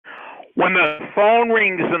When the phone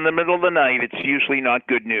rings in the middle of the night, it's usually not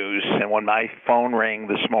good news. And when my phone rang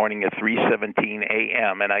this morning at 3:17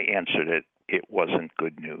 a.m. and I answered it, it wasn't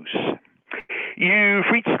good news. You've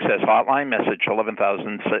reached Success Hotline, message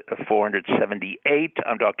 11,478.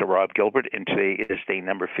 I'm Dr. Rob Gilbert, and today is day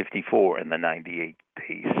number 54 in the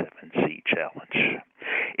 98-Day 7C Challenge.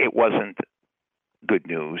 It wasn't good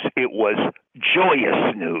news. It was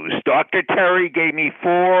joyous news. Dr. Terry gave me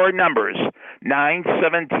 4 numbers, 9,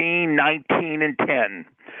 17, 19, and 10.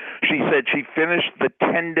 She said she finished the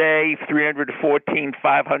 10-day, 314,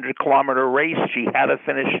 500-kilometer race. She had to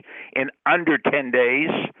finish in under 10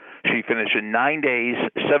 days. She finished in 9 days,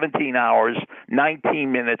 17 hours,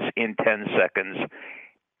 19 minutes, in 10 seconds.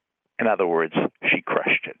 In other words, she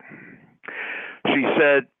crushed it. She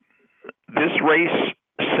said this race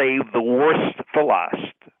saved the worst for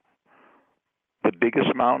last. The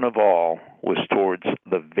biggest mountain of all was towards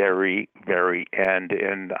the very, very end,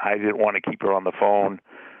 and I didn't want to keep her on the phone.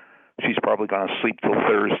 She's probably going to sleep till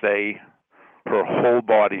Thursday. Her whole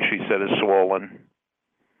body, she said, is swollen,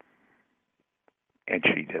 and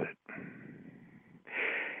she did it.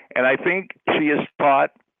 And I think she has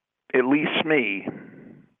taught, at least me,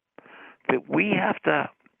 that we have to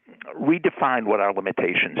redefine what our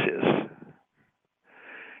limitations is.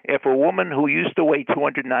 If a woman who used to weigh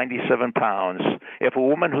 297 pounds, if a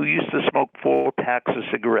woman who used to smoke 4 packs of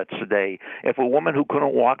cigarettes a day, if a woman who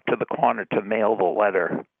couldn't walk to the corner to mail the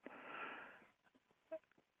letter,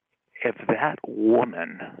 if that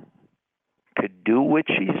woman could do what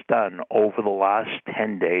she's done over the last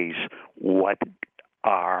 10 days, what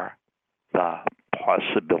are the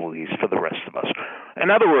possibilities for the rest of us? In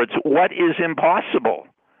other words, what is impossible?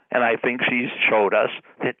 And I think she's showed us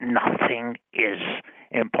that nothing is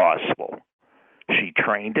impossible. She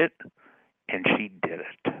trained it, and she did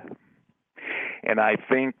it. And I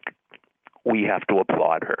think we have to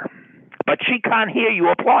applaud her. But she can't hear you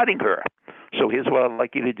applauding her. So here's what I'd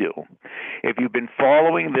like you to do. If you've been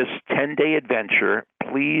following this 10-day adventure,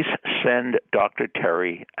 please send Dr.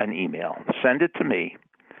 Terry an email. Send it to me.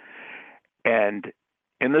 And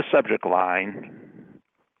in the subject line,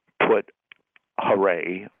 put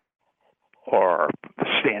hooray or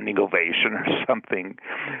standing ovation or something,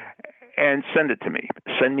 and send it to me.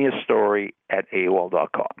 Send me a story at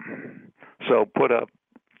AOL.com. So put a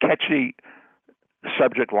catchy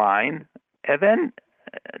subject line, and then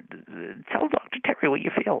tell Dr. Terry what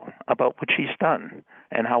you feel about what she's done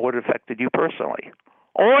and how it affected you personally.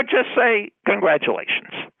 Or just say,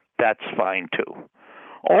 congratulations. That's fine too.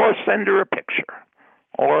 Or send her a picture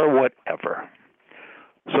or whatever.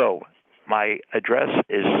 So my address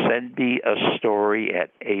is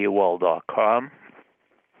sendmeastory@AOL.com,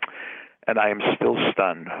 and I am still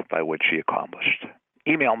stunned by what she accomplished.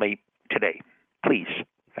 Email me today, please.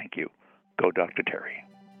 Thank you. Go Dr. Terry.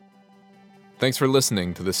 Thanks for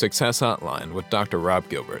listening to the Success Hotline with Dr. Rob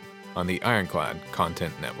Gilbert on the Ironclad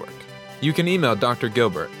Content Network. You can email Dr.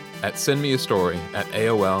 Gilbert at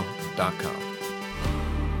sendmeastory@AOL.com.